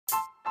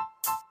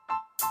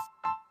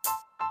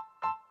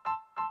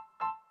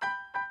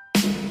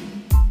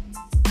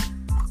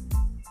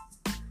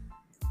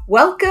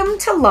Welcome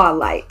to Law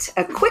Light,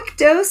 a quick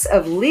dose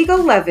of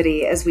legal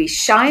levity as we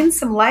shine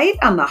some light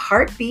on the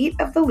heartbeat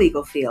of the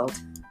legal field.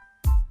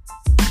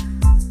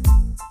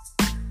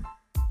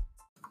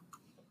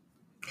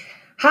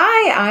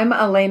 Hi, I'm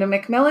Elena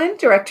McMillan,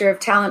 Director of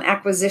Talent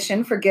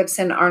Acquisition for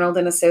Gibson, Arnold &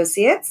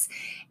 Associates,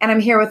 and I'm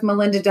here with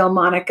Melinda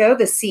Delmonico,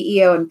 the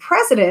CEO and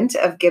President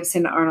of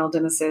Gibson, Arnold &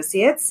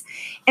 Associates.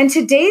 And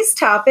today's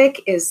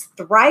topic is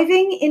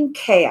Thriving in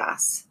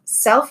Chaos,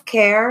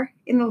 Self-Care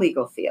in the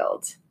Legal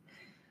Field.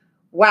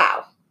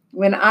 Wow.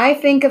 When I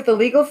think of the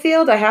legal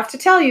field, I have to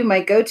tell you, my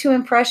go-to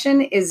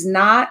impression is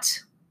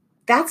not,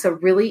 that's a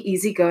really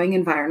easygoing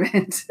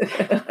environment.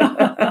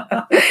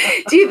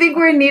 Do you think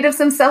we're in need of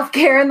some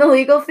self-care in the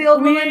legal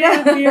field,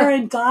 Melinda? We are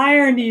in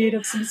dire need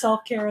of some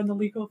self-care in the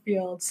legal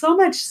field. So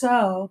much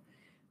so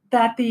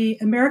that the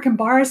American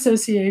Bar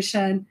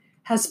Association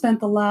has spent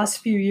the last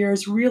few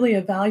years really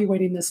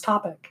evaluating this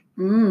topic.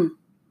 And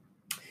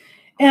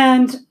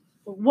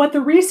what the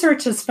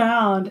research has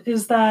found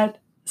is that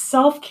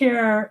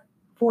self-care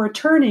for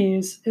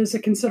attorneys is a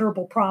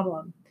considerable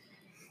problem.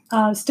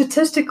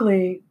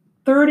 Statistically,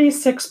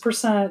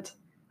 36%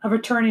 of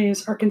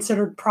attorneys are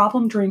considered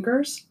problem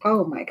drinkers.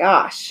 Oh my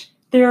gosh.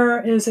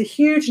 There is a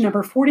huge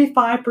number,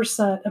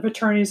 45% of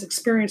attorneys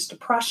experience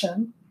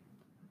depression.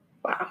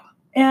 Wow.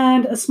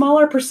 And a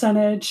smaller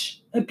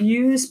percentage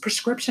abuse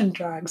prescription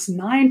drugs,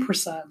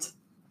 9%.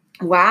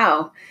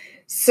 Wow.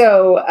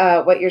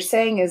 So what you're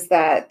saying is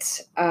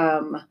that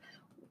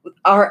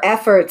our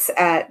efforts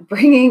at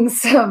bringing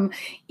some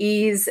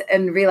ease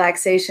and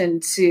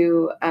relaxation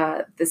to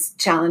this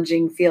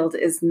challenging field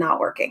is not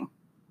working.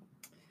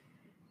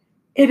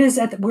 It is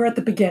we're at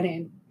the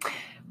beginning.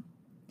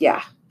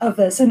 Yeah. Of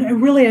this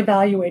and really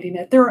evaluating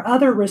it. There are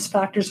other risk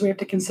factors we have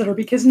to consider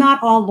because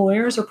not all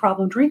lawyers are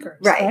problem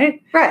drinkers,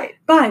 right? Right.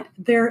 But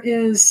there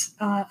is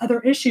other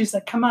issues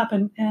that come up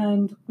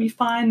and we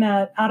find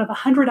that out of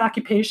 100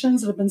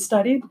 occupations that have been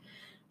studied,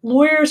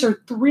 lawyers are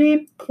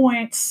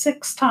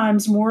 3.6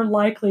 times more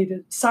likely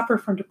to suffer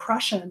from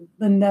depression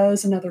than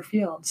those in other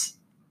fields.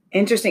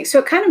 Interesting. So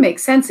it kind of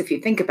makes sense if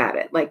you think about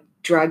it, like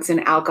drugs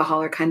and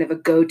alcohol are kind of a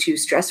go-to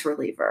stress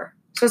reliever.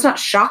 So it's not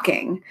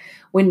shocking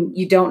when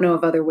you don't know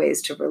of other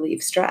ways to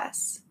relieve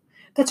stress.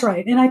 That's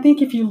right. And I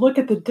think if you look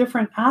at the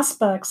different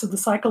aspects of the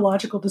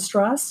psychological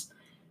distress,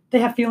 they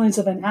have feelings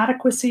of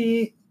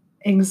inadequacy,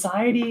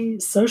 anxiety,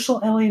 social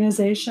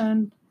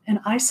alienation, and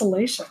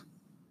isolation.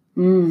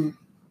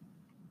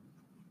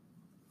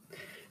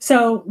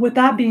 So with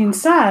that being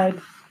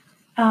said,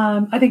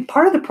 I think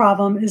part of the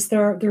problem is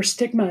there are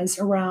stigmas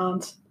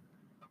around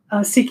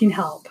seeking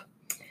help.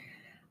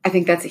 I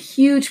think that's a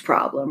huge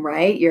problem,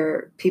 right?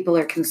 People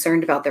are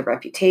concerned about their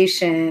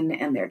reputation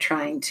and they're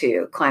trying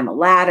to climb a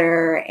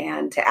ladder,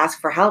 and to ask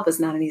for help is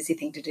not an easy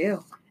thing to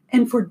do.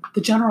 And for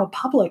the general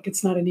public,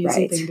 it's not an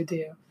easy thing to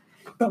do.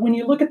 But when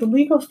you look at the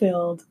legal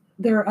field,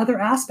 there are other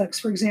aspects.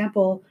 For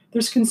example,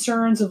 there's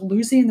concerns of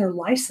losing their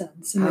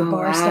license and their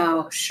bar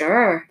status.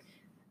 Sure.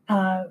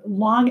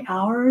 Long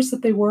hours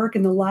that they work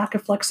and the lack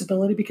of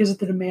flexibility because of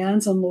the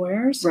demands on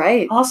lawyers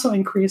also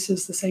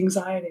increases this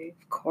anxiety.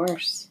 Of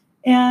course.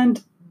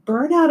 And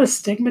burnout is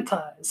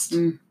stigmatized.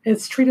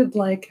 It's treated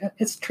like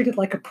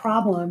a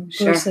problem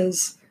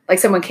versus like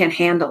someone can't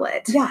handle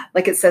it. Yeah,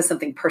 like it says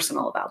something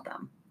personal about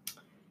them.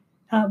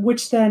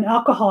 Which then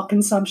alcohol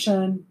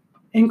consumption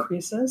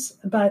increases.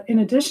 But in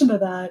addition to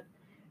that,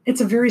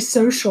 it's a very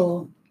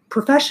social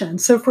profession.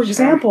 So, for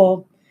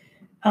example,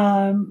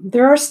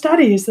 there are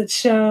studies that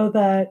show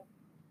that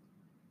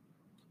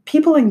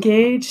people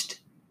engaged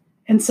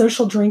in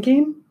social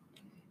drinking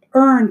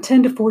earn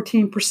 10 to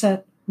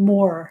 14%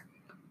 more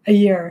a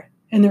year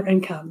in their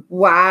income.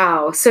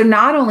 Wow. So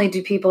not only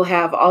do people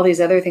have all these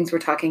other things we're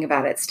talking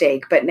about at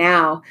stake, but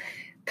now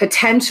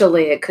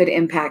potentially it could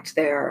impact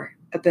their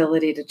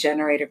ability to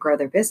generate or grow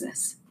their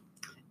business.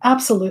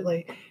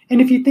 Absolutely.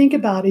 And if you think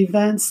about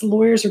events,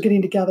 lawyers are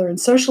getting together in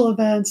social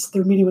events,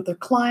 they're meeting with their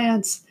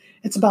clients.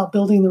 It's about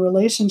building the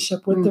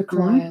relationship with their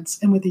clients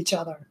and with each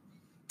other.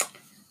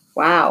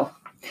 Wow.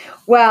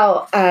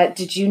 Well,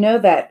 did you know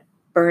that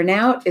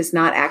burnout is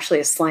not actually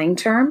a slang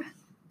term?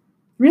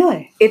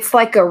 Really? It's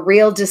like a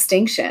real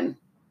distinction.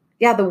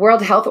 Yeah, the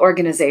World Health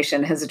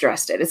Organization has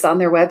addressed it. It's on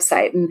their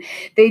website, and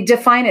they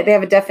define it. They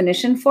have a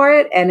definition for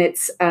it, and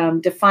it's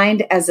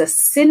defined as a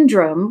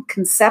syndrome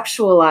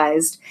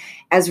conceptualized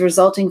as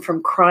resulting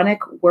from chronic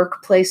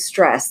workplace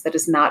stress that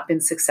has not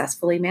been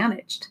successfully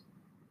managed.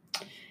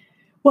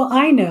 Well,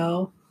 I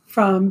know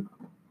from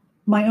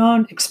my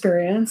own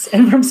experience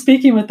and from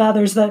speaking with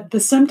others that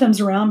the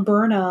symptoms around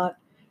burnout,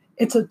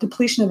 it's a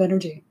depletion of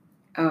energy.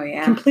 Oh,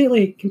 yeah.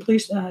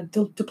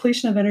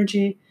 Depletion of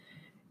energy,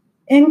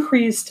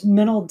 increased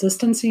mental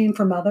distancing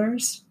from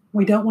others.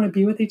 We don't want to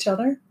be with each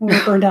other when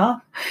we're burned out.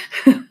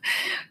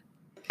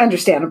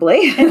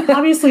 Understandably. And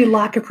obviously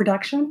lack of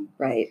production.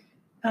 Right.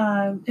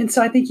 And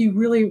so I think you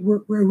really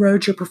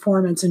erode your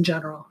performance in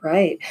general.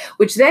 Right.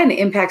 Which then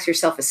impacts your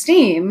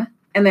self-esteem.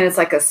 And then it's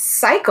like a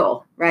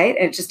cycle, right?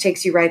 And it just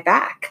takes you right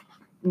back.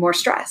 More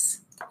stress.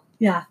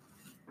 Yeah.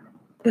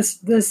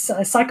 this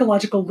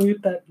psychological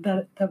loop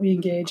that we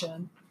engage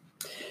in.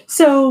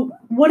 So,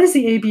 what is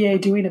the ABA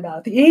doing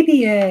about it?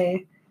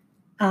 The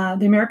ABA,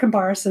 the American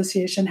Bar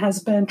Association,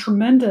 has been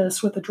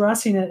tremendous with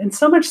addressing it, and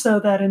so much so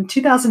that in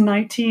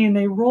 2019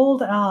 they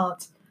rolled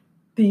out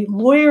the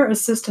Lawyer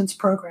Assistance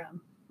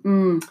Program.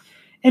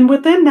 And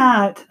within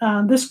that,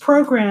 this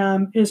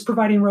program is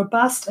providing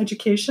robust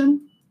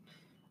education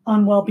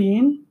on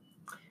well-being.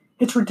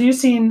 It's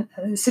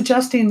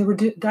suggesting the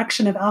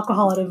reduction of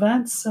alcohol at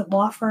events, at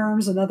law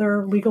firms and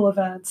other legal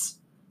events,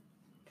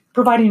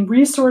 providing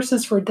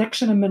resources for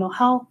addiction and mental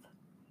health.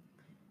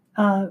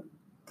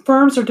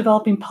 Firms are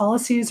developing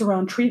policies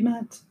around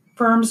treatment.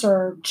 Firms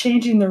are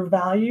changing their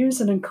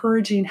values and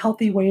encouraging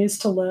healthy ways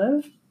to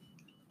live.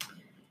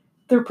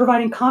 They're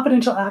providing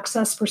confidential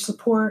access for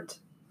support.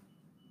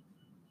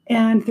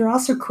 And they're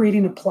also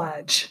creating a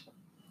pledge.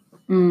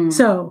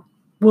 So,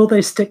 will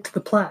they stick to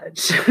the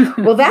pledge?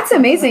 Well, that's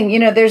amazing.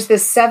 There's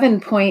this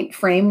 7-point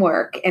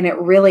framework, and it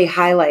really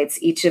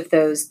highlights each of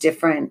those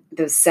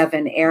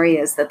 7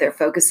 areas that they're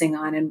focusing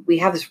on. And we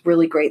have this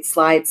really great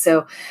slide.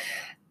 So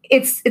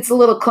it's a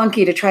little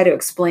clunky to try to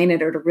explain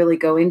it or to really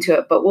go into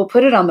it, but we'll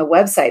put it on the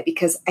website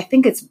because I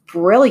think it's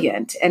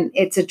brilliant and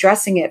it's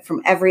addressing it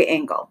from every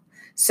angle.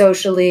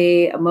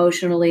 Socially,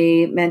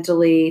 emotionally,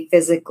 mentally,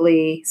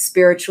 physically,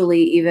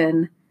 spiritually,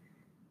 even.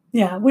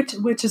 Yeah,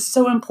 which is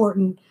so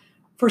important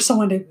for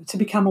someone to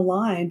become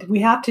aligned.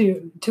 We have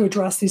to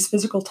address these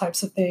physical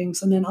types of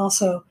things and then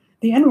also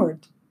the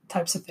inward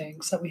types of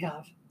things that we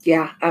have.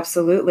 Yeah,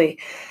 absolutely.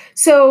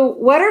 So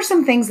what are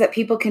some things that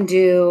people can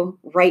do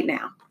right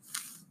now?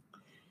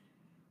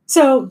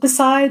 So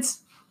besides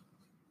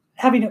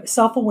having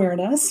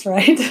self-awareness,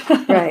 right?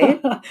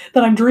 Right.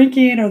 that I'm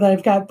drinking or that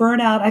I've got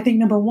burnout, I think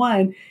number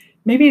one,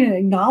 maybe an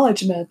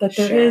acknowledgement that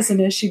there is an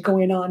issue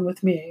going on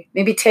with me.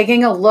 Maybe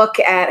taking a look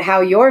at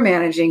how you're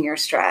managing your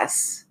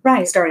stress.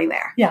 Right. Starting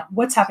there. Yeah.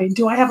 What's happening?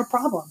 Do I have a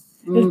problem?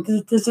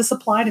 Does this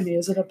apply to me?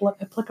 Is it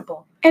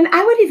applicable? And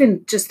I would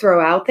even just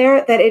throw out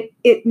there that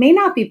it may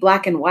not be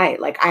black and white,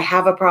 like I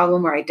have a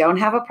problem or I don't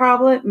have a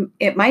problem.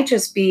 It might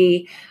just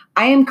be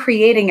I am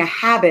creating a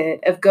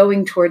habit of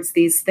going towards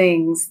these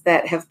things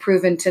that have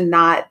proven to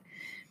not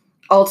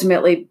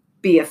ultimately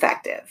be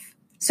effective.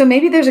 So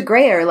maybe there's a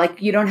gray area,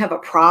 like you don't have a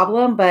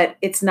problem, but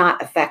it's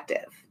not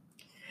effective.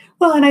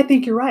 Well, and I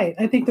think you're right.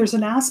 I think there's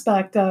an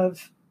aspect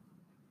of,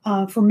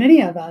 for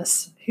many of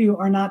us who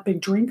are not big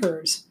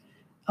drinkers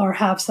or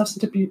have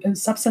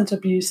substance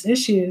abuse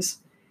issues,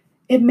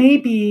 it may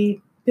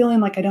be feeling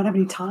like I don't have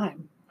any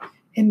time.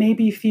 It may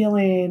be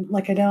feeling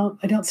like I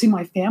don't see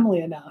my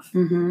family enough.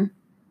 Mm-hmm.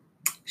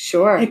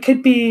 Sure. It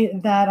could be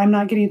that I'm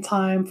not getting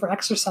time for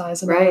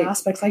exercise and other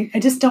aspects. I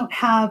just don't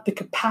have the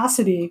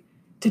capacity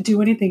to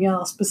do anything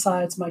else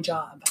besides my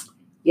job.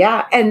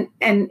 Yeah. And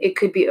it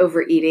could be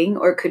overeating,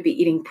 or it could be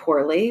eating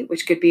poorly,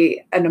 which could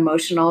be an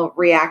emotional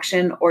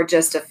reaction or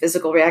just a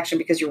physical reaction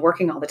because you're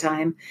working all the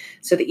time.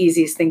 So the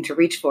easiest thing to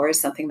reach for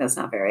is something that's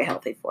not very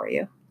healthy for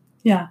you.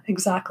 Yeah,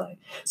 exactly.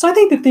 So I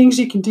think the things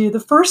you can do, the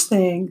first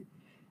thing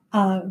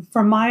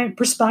from my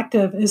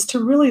perspective is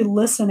to really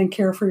listen and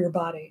care for your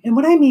body. And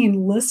when I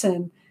mean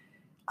listen,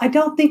 I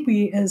don't think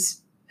we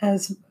as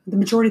the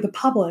majority of the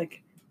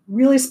public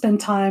really spend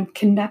time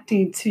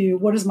connecting to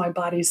what is my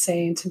body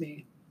saying to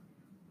me.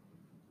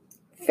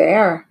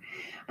 Fair.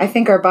 I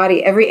think our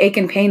body, every ache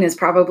and pain is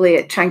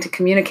probably trying to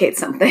communicate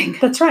something.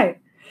 That's right.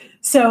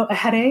 So a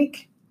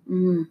headache,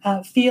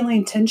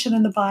 feeling tension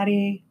in the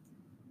body,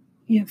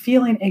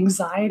 feeling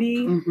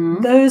anxiety,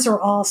 those are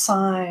all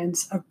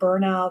signs of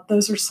burnout.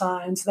 Those are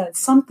signs that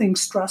something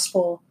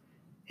stressful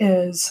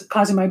is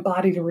causing my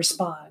body to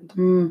respond.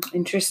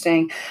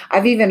 Interesting.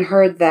 I've even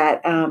heard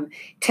that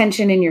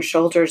tension in your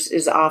shoulders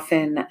is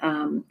often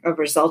a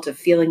result of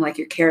feeling like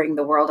you're carrying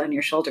the world on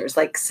your shoulders,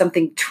 like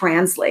something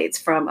translates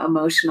from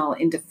emotional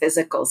into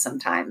physical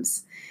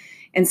sometimes.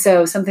 And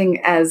so something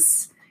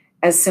as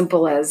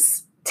simple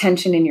as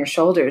tension in your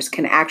shoulders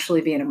can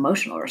actually be an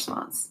emotional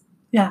response.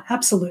 Yeah,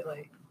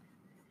 absolutely.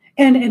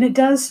 And it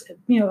does,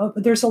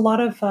 there's a lot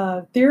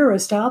of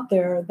theorists out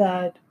there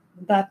that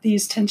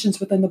these tensions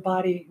within the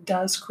body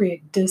does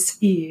create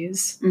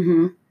dis-ease.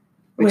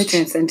 Which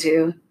turns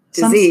into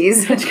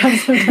disease. Which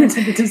turns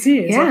into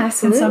disease. Yeah,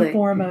 absolutely. In some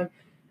form of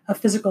a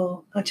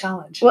physical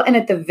challenge. Well, and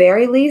at the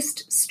very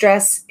least,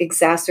 stress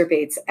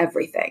exacerbates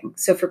everything.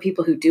 So for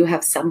people who do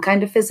have some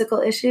kind of physical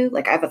issue,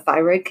 like I have a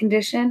thyroid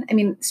condition,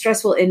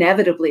 stress will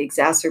inevitably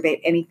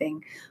exacerbate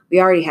anything we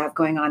already have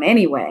going on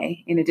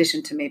anyway, in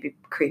addition to maybe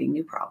creating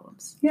new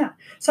problems. Yeah.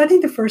 So I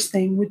think the first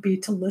thing would be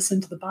to listen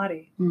to the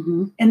body.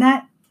 And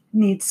that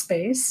needs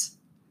space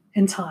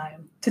and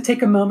time to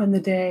take a moment in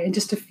the day and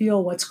just to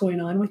feel what's going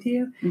on with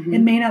you. It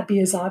may not be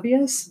as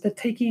obvious, but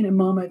taking a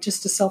moment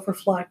just to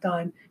self-reflect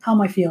on how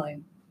am I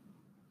feeling?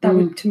 That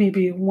would, to me,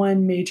 be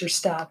one major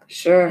step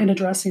in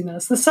addressing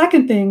this. The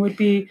second thing would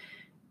be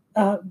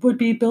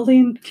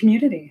building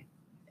community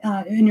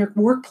in your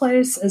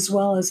workplace as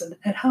well as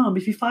at home.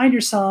 If you find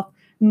yourself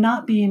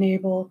not being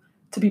able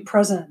to be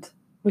present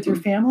with your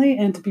family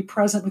and to be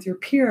present with your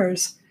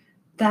peers,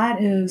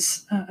 that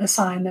is a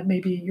sign that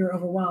maybe you're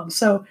overwhelmed.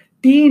 So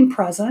being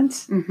present,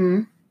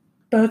 Mm-hmm.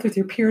 both with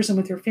your peers and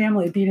with your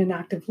family, being an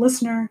active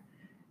listener,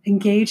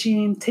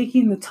 engaging,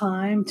 taking the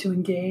time to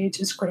engage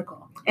is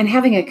critical. And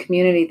having a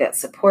community that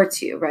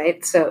supports you,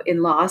 right? So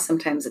in law,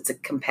 sometimes it's a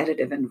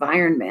competitive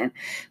environment,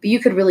 but you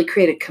could really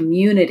create a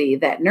community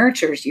that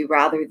nurtures you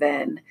rather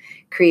than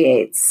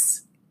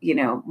creates,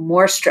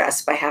 more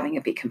stress by having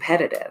it be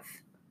competitive.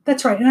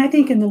 That's right. And I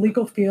think in the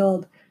legal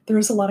field, there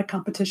is a lot of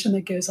competition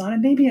that goes on,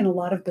 and maybe in a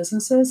lot of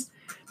businesses.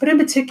 But in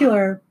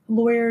particular,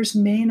 lawyers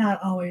may not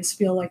always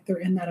feel like they're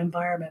in that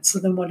environment. So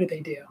then what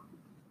do?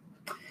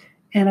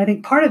 And I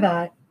think part of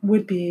that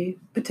would be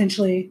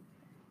potentially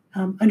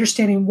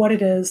understanding what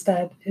it is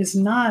that is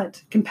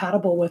not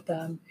compatible with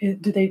them.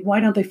 Why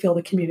don't they feel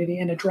the community,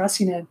 and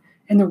addressing it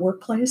in their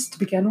workplace to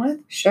begin with?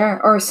 Sure.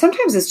 Or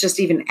sometimes it's just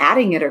even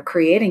adding it or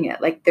creating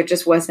it. Like there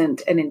just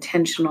wasn't an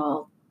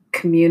intentional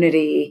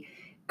community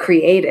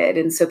created.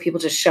 And so people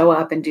just show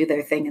up and do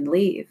their thing and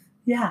leave.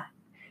 Yeah.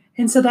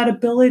 And so that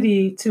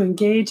ability to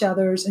engage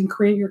others and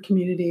create your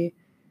community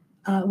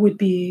would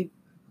be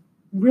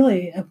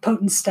really a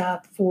potent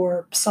step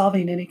for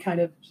solving any kind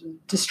of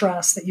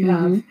distress that you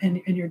have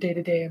in your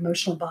day-to-day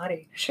emotional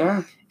body.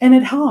 Sure. And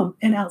at home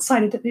and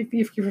outside,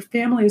 if your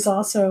family is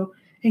also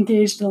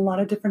engaged in a lot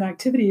of different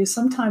activities,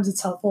 sometimes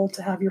it's helpful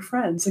to have your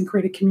friends and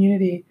create a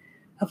community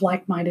of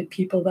like-minded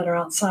people that are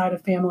outside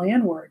of family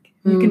and work.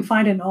 You can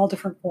find it in all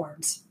different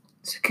forms.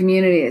 So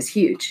community is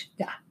huge.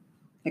 Yeah.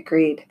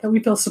 Agreed. That we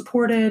feel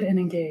supported and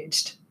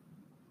engaged.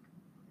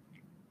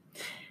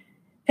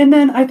 And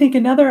then I think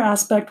another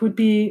aspect would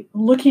be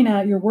looking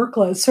at your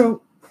workload.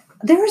 So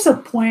there's a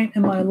point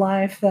in my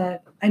life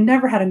that I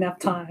never had enough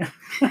time.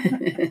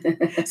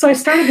 So I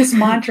started this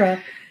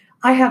mantra,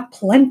 I have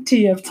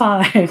plenty of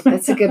time.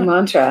 That's a good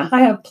mantra.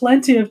 I have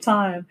plenty of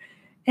time.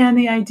 And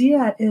the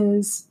idea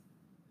is,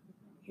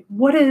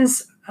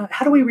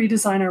 how do we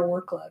redesign our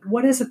workload?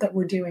 What is it that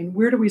we're doing?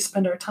 Where do we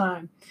spend our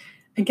time?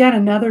 Again,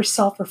 another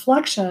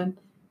self-reflection.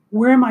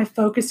 Where am I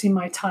focusing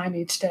my time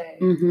each day?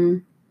 Mm-hmm.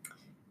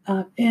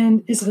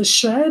 And is it a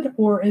should,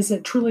 or is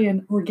it truly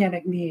an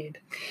organic need?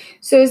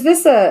 So is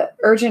this a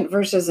urgent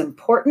versus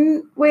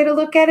important way to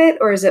look at it?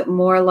 Or is it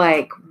more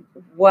like,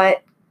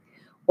 what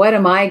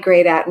am I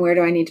great at and where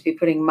do I need to be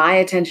putting my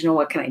attention, and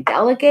what can I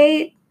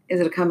delegate? Is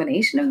it a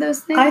combination of those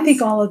things? I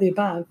think all of the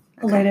above,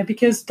 okay. Elena,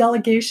 because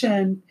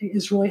delegation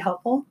is really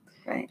helpful.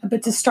 Right.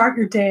 But to start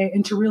your day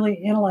and to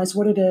really analyze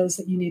what it is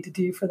that you need to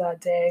do for that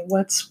day,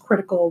 what's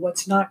critical,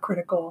 what's not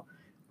critical.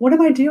 What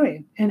am I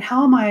doing, and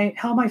how am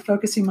I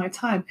focusing my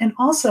time? And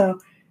also,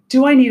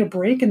 do I need a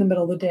break in the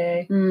middle of the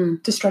day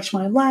to stretch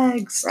my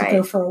legs, to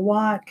go for a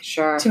walk,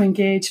 sure, to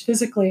engage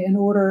physically in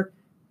order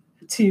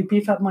to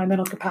beef up my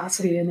mental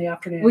capacity in the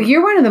afternoon? Well,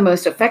 you're one of the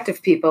most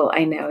effective people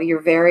I know.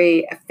 You're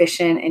very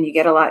efficient and you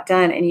get a lot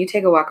done, and you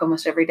take a walk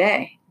almost every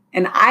day.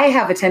 And I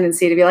have a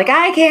tendency to be like,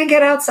 I can't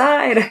get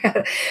outside.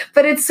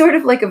 But it's sort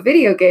of like a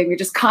video game. You're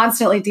just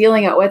constantly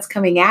dealing at what's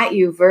coming at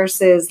you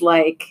versus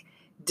like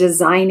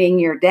designing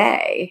your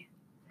day.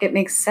 It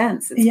makes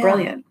sense. It's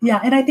brilliant. Yeah.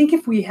 And I think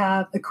if we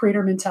have a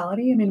creator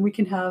mentality, I mean, we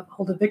can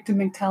hold a victim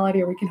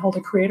mentality, or we can hold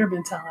a creator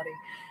mentality.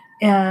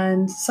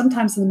 And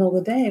sometimes in the middle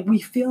of the day, we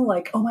feel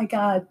like, oh my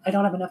God, I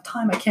don't have enough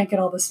time. I can't get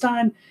all this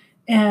done.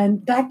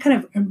 And that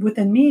kind of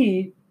within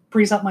me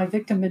brings up my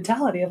victim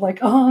mentality of like,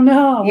 oh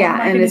no.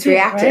 Yeah. And it's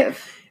reactive.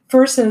 Right?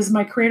 Versus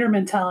my creator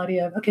mentality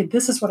of, okay,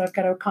 this is what I've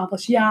got to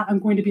accomplish. Yeah, I'm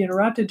going to be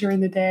interrupted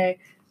during the day,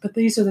 but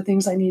these are the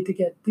things I need to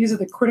get. These are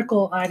the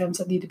critical items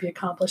that need to be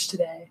accomplished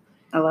today.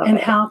 I love and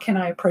it. How can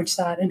I approach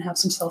that and have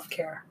some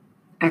self-care?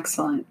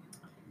 Excellent.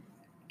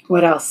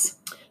 What else?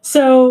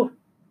 So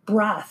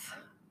breath,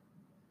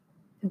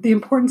 the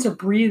importance of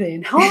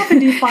breathing. How often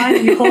do you find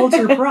that you hold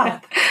your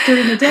breath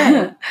during the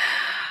day?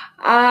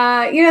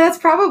 That's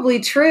probably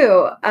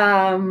true.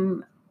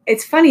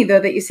 It's funny, though,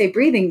 that you say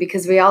breathing,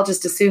 because we all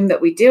just assume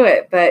that we do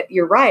it. But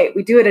you're right.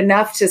 We do it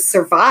enough to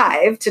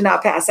survive, to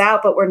not pass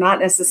out, but we're not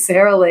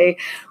necessarily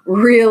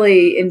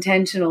really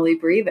intentionally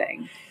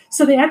breathing.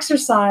 So the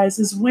exercise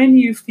is when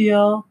you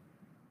feel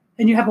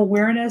and you have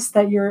awareness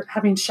that you're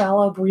having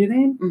shallow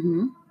breathing.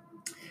 Mm-hmm.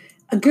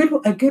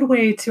 A good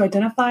way to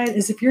identify it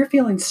is if you're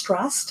feeling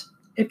stressed,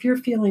 if you're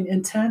feeling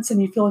intense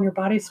and you feel in your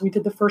body. So we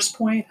did the first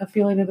point of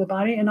feeling in the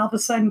body, and all of a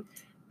sudden,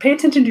 pay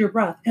attention to your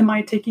breath. Am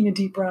I taking a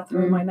deep breath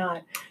or am I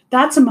not?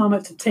 That's a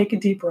moment to take a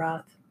deep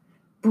breath,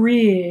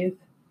 breathe,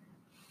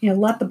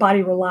 let the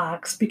body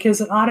relax,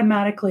 because it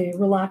automatically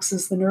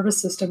relaxes the nervous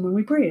system when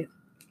we breathe.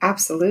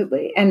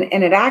 Absolutely. And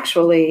it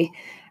actually,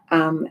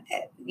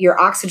 you're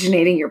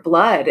oxygenating your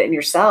blood and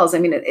your cells. I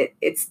mean,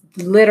 it's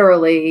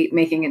literally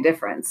making a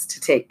difference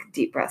to take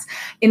deep breaths.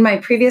 In my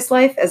previous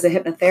life as a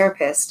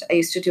hypnotherapist, I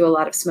used to do a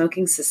lot of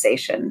smoking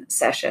cessation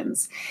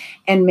sessions.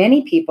 And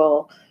many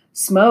people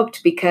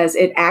smoked because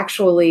it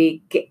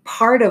actually,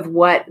 part of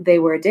what they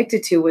were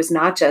addicted to was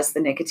not just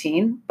the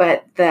nicotine,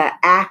 but the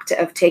act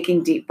of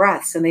taking deep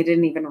breaths. And they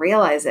didn't even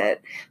realize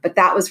it. But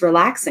that was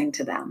relaxing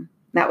to them.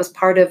 That was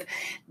part of,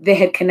 they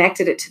had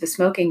connected it to the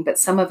smoking, but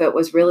some of it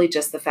was really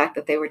just the fact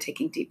that they were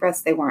taking deep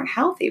breaths. They weren't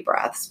healthy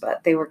breaths,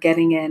 but they were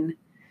getting in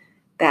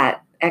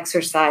that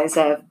exercise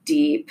of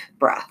deep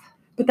breath.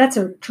 But that's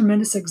a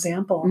tremendous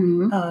example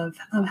Mhm. of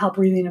how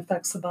breathing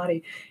affects the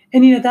body.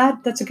 And, you know,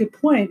 that's a good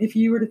point. If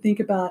you were to think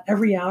about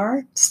every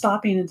hour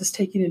stopping and just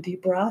taking a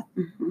deep breath,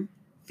 Mhm.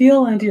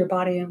 feel into your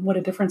body and what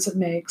a difference it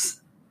makes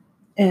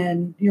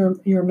in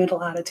your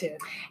mental attitude.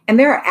 And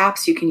there are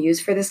apps you can use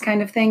for this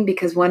kind of thing,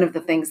 because one of the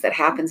things that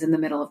happens in the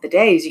middle of the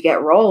day is you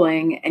get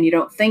rolling and you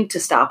don't think to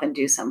stop and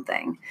do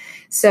something.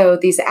 So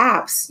these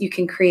apps, you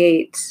can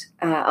create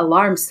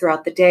alarms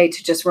throughout the day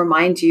to just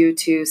remind you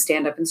to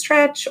stand up and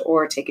stretch,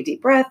 or take a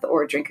deep breath,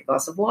 or drink a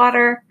glass of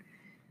water.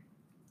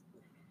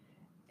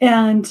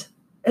 And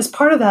as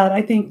part of that,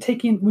 I think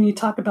when you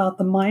talk about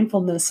the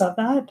mindfulness of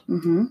that,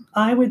 Mm-hmm.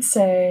 I would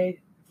say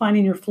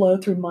finding your flow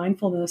through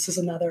mindfulness is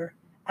another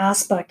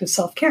aspect of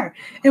self-care.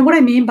 And what I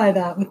mean by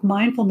that with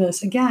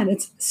mindfulness, again,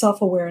 it's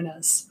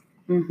self-awareness.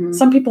 Mm-hmm.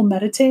 Some people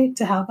meditate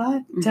to have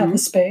that, to have Mhm. the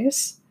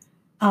space.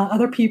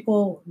 Other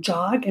people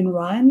jog and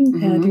run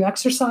and Mhm. do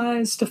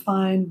exercise to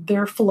find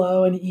their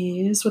flow and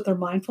ease with their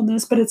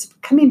mindfulness. But it's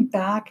coming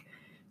back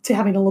to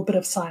having a little bit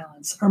of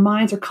silence. Our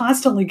minds are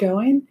constantly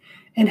going,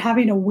 and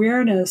having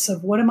awareness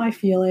of what am I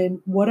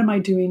feeling, what am I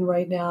doing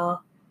right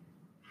now,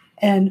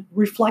 and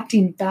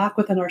reflecting back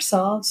within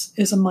ourselves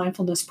is a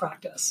mindfulness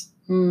practice.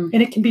 Mm.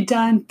 And it can be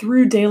done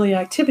through daily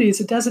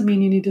activities. It doesn't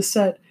mean you need to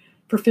sit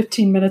for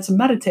 15 minutes and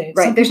meditate.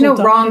 Right. Some There's people no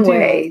don't wrong do that.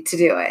 way to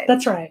do it.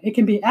 That's right. It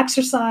can be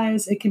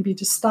exercise. It can be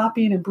just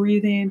stopping and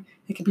breathing.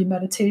 It can be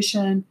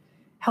meditation.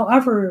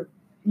 However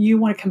you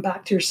want to come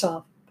back to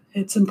yourself,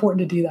 it's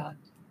important to do that.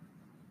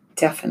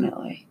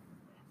 Definitely.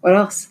 What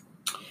else?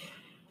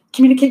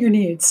 Communicate your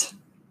needs.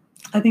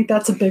 I think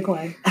that's a big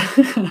one.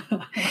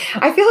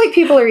 I feel like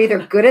people are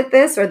either good at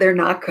this or they're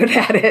not good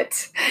at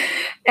it.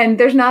 And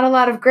there's not a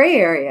lot of gray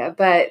area,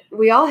 but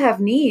we all have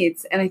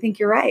needs. And I think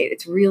you're right.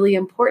 It's really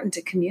important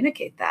to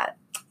communicate that.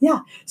 Yeah.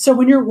 So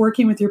when you're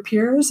working with your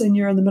peers and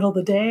you're in the middle of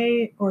the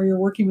day, or you're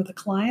working with a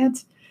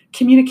client,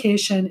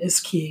 communication is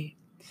key.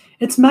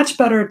 It's much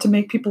better to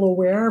make people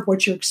aware of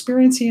what you're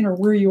experiencing or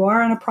where you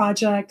are on a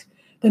project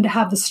than to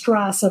have the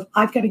stress of,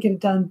 I've got to get it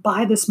done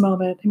by this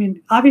moment. I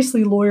mean,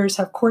 obviously lawyers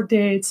have court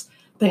dates,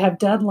 they have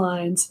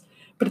deadlines,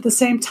 but at the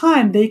same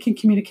time, they can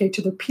communicate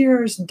to their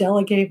peers,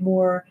 delegate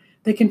more.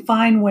 They can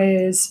find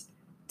ways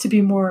to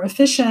be more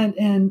efficient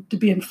and to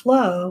be in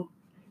flow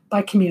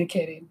by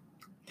communicating.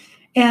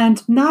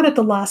 And not at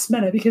the last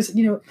minute, because,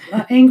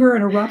 anger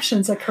and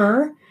eruptions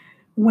occur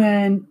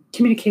when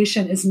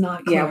communication is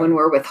not clear. Yeah, when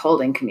we're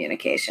withholding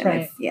communication.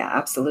 Right. Yeah,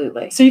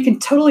 absolutely. So you can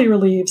totally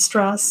relieve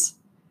stress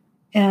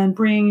and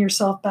bring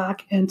yourself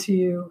back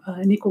into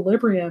an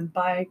equilibrium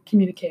by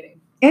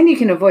communicating. And you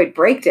can avoid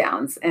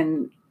breakdowns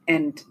and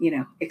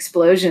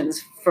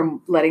explosions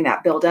from letting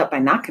that build up by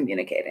not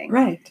communicating.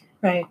 Right.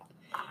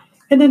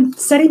 And then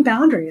setting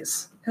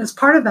boundaries. As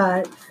part of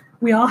that,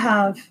 we all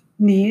have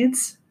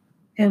needs,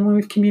 and when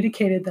we've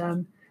communicated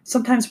them,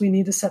 sometimes we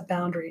need to set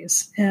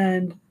boundaries.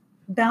 And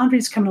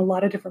boundaries come in a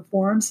lot of different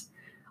forms.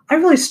 I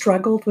really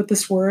struggled with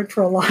this word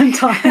for a long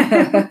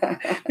time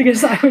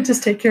because I would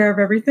just take care of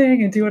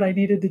everything and do what I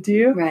needed to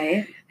do.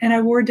 Right. And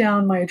I wore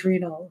down my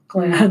adrenal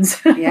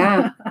glands.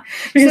 Yeah.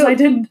 Because I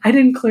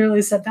didn't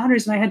clearly set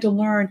boundaries, and I had to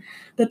learn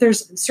that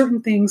there's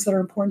certain things that are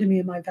important to me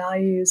and my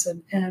values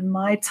and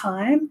my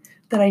time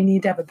that I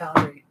need to have a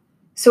boundary.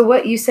 So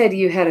what you said,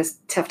 you had a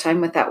tough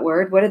time with that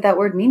word. What did that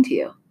word mean to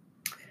you?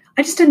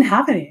 I just didn't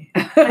have any.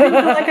 I didn't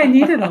feel like I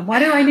needed them. Why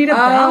do I need a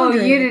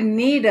boundary? Oh, you didn't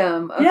need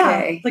them. Okay.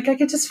 Yeah, like I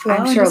could just flow.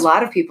 I'm sure a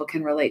lot of people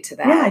can relate to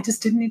that. Yeah, I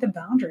just didn't need a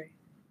boundary.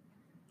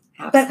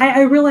 Absolutely. But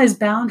I realized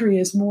boundary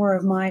is more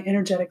of my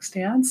energetic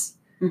stance,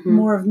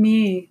 more of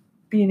me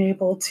being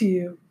able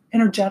to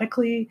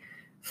energetically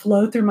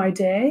flow through my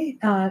day.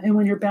 And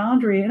when your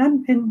boundary,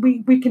 and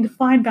we can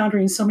define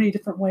boundary in so many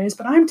different ways,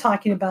 but I'm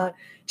talking about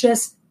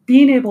just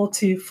being able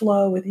to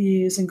flow with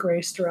ease and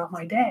grace throughout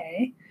my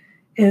day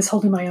is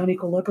holding my own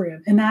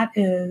equilibrium. And that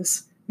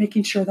is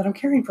making sure that I'm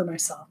caring for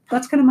myself.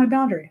 That's kind of my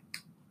boundary.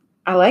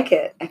 I like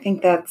it. I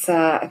think that's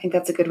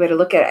a good way to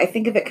look at it. I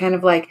think of it kind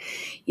of like,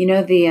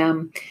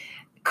 the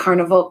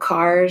carnival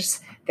cars.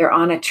 They're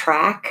on a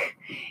track,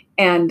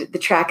 and the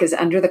track is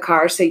under the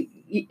car, so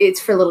it's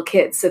for little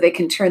kids, so they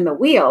can turn the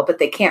wheel, but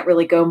they can't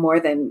really go more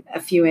than a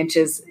few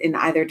inches in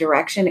either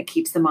direction. It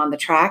keeps them on the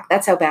track.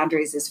 That's how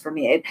boundaries is for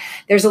me.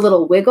 There's a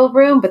little wiggle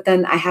room, but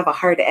then I have a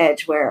hard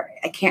edge where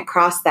I can't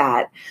cross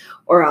that,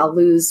 or I'll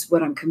lose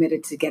what I'm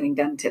committed to getting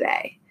done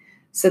today.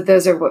 So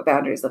those are what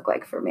boundaries look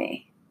like for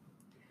me.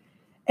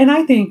 And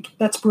I think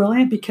that's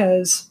brilliant,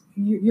 because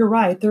you're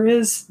right. There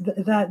is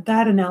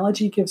that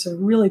analogy gives a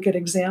really good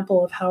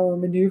example of how we're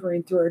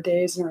maneuvering through our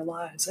days and our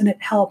lives. And it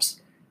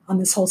helps on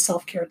this whole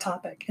self-care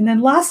topic. And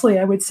then lastly,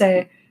 I would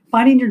say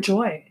finding your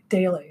joy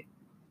daily.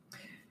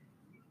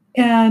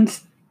 And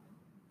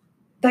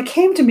that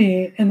came to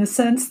me in the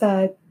sense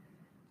that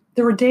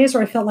there were days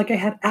where I felt like I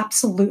had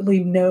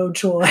absolutely no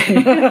joy.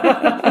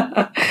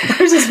 I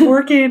was just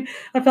working.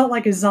 I felt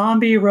like a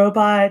zombie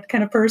robot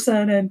kind of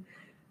person. And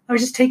I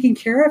was just taking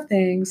care of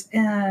things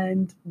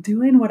and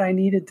doing what I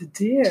needed to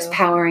do. Just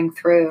powering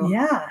through.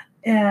 Yeah.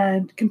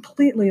 And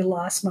completely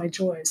lost my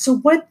joy. So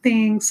what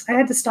things, I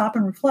had to stop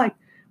and reflect,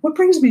 what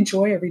brings me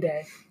joy every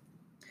day?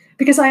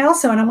 Because I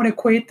also, and I want to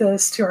equate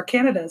this to our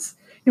candidates,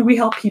 we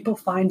help people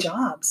find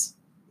jobs.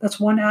 That's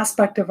one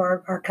aspect of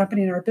our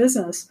company and our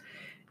business.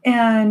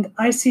 And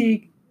I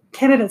see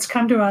candidates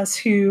come to us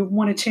who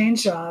want to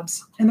change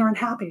jobs and they're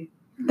unhappy.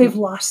 Mm-hmm. They've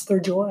lost their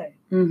joy.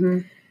 Mm-hmm.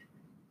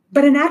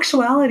 But in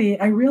actuality,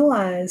 I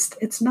realized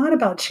it's not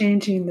about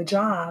changing the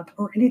job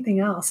or anything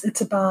else.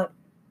 It's about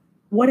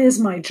what is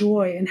my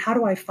joy and how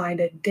do I find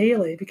it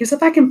daily? Because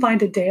if I can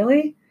find it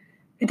daily,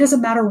 it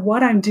doesn't matter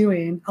what I'm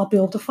doing, I'll be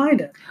able to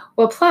find it.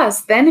 Well,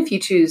 plus, then if you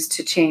choose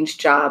to change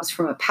jobs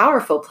from a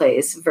powerful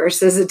place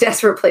versus a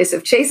desperate place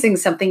of chasing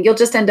something, you'll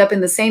just end up in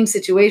the same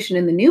situation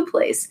in the new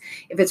place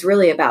if it's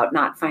really about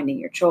not finding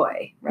your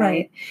joy,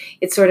 right?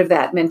 It's sort of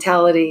that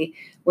mentality,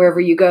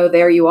 wherever you go,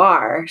 there you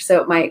are. So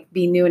it might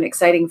be new and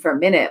exciting for a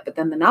minute, but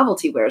then the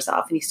novelty wears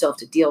off and you still have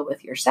to deal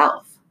with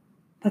yourself.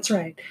 That's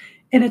right.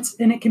 And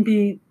it can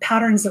be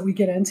patterns that we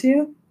get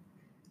into.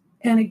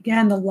 And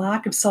again, the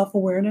lack of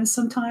self-awareness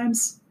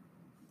sometimes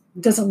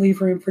doesn't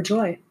leave room for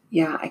joy.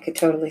 Yeah, I could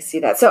totally see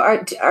that. So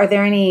are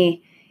there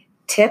any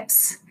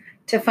tips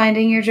to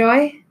finding your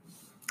joy?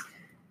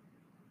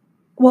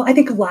 Well, I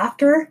think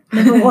laughter,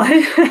 number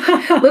one.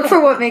 Look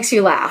for what makes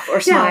you laugh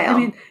or smile. Yeah, I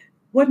mean,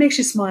 what makes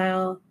you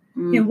smile?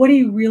 What do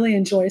you really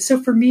enjoy?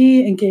 So for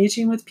me,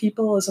 engaging with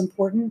people is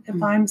important.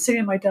 If I'm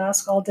sitting at my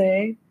desk all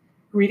day,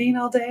 reading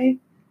all day,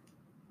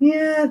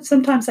 yeah,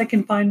 sometimes I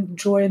can find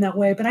joy in that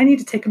way, but I need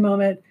to take a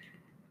moment,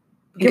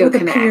 get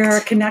with a peer,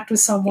 connect with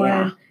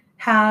someone,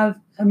 have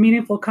a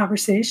meaningful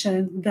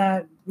conversation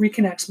that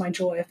reconnects my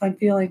joy if I'm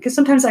feeling, because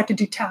sometimes I have to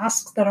do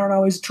tasks that aren't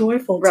always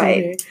joyful to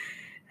me.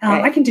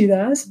 I can do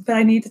those, but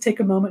I need to take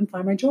a moment and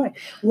find my joy.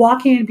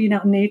 Walking and being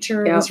out in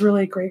nature is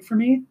really great for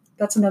me.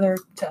 That's another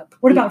tip.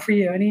 What about for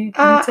you? Any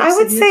tips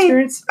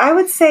I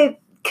would say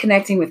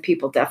connecting with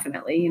people,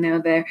 definitely.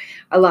 There are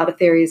a lot of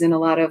theories and a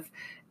lot of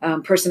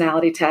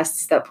personality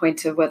tests that point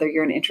to whether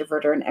you're an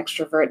introvert or an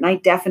extrovert. And I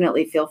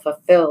definitely feel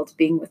fulfilled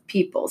being with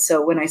people.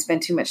 So when I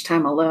spend too much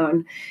time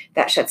alone,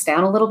 that shuts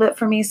down a little bit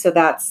for me. So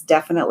that's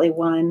definitely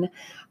one.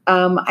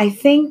 I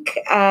think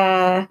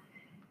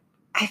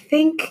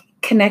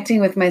connecting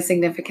with my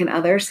significant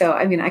other. So,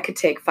 I could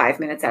take 5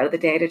 minutes out of the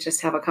day to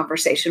just have a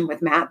conversation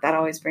with Matt. That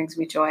always brings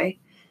me joy.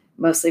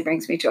 Mostly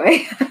brings me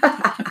joy.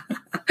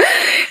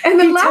 And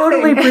then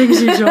laughing totally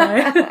brings you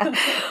joy.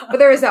 But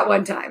there is that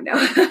one time, no.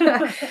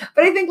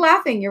 But I think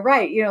laughing, you're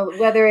right.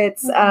 Whether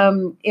it's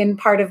in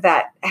part of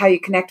that, how you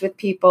connect with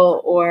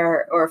people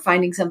or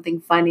finding something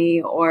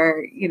funny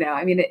or,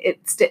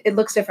 it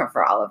looks different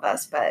for all of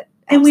us, but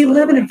and we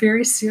live in a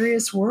very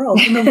serious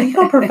world. And the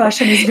legal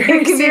profession is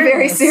very it can be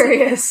very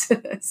serious.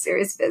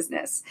 Serious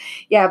business.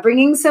 Yeah,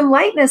 bringing some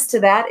lightness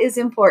to that is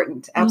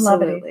important.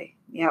 Absolutely.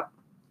 Yep.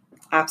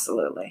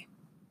 Absolutely.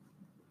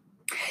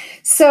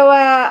 So,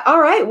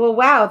 all right. Well,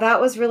 wow, that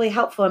was really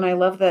helpful. And I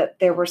love that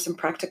there were some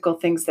practical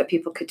things that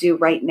people could do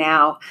right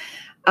now.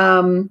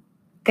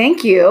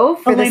 Thank you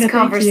for this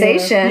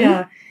conversation.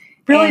 Yeah,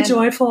 really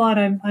joyful.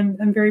 And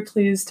I'm very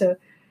pleased to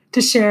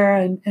share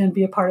and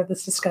be a part of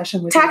this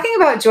discussion with you. Talking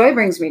about joy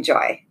brings me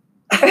joy.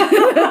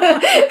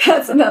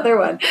 That's another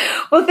one.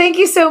 Well, thank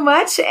you so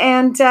much.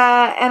 And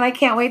I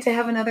can't wait to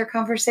have another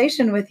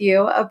conversation with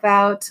you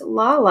about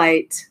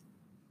LawLight.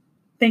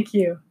 Thank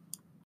you.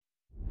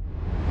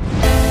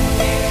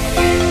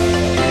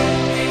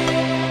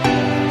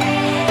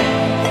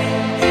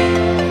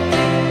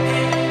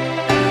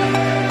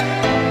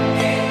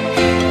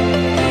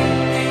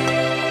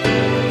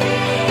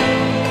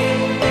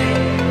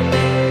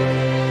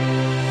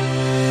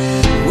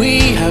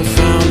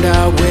 Found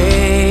our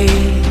way.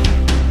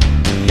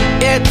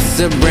 It's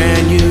a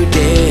brand new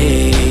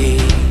day,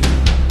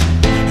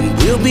 and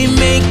we'll be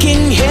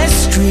making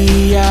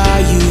history. Are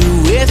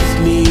you with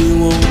me?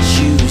 Won't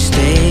you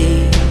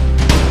stay?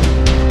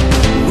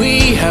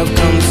 We have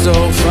come so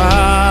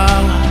far.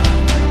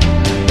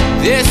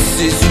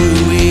 This is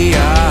who we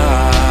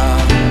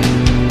are,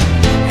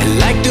 and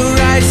like the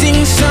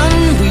rising sun,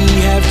 we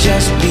have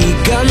just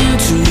begun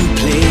to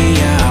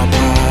play our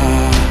part.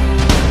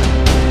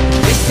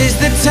 This is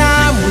the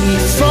time we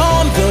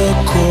form the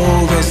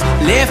chorus.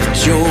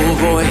 Lift your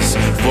voice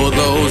for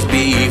those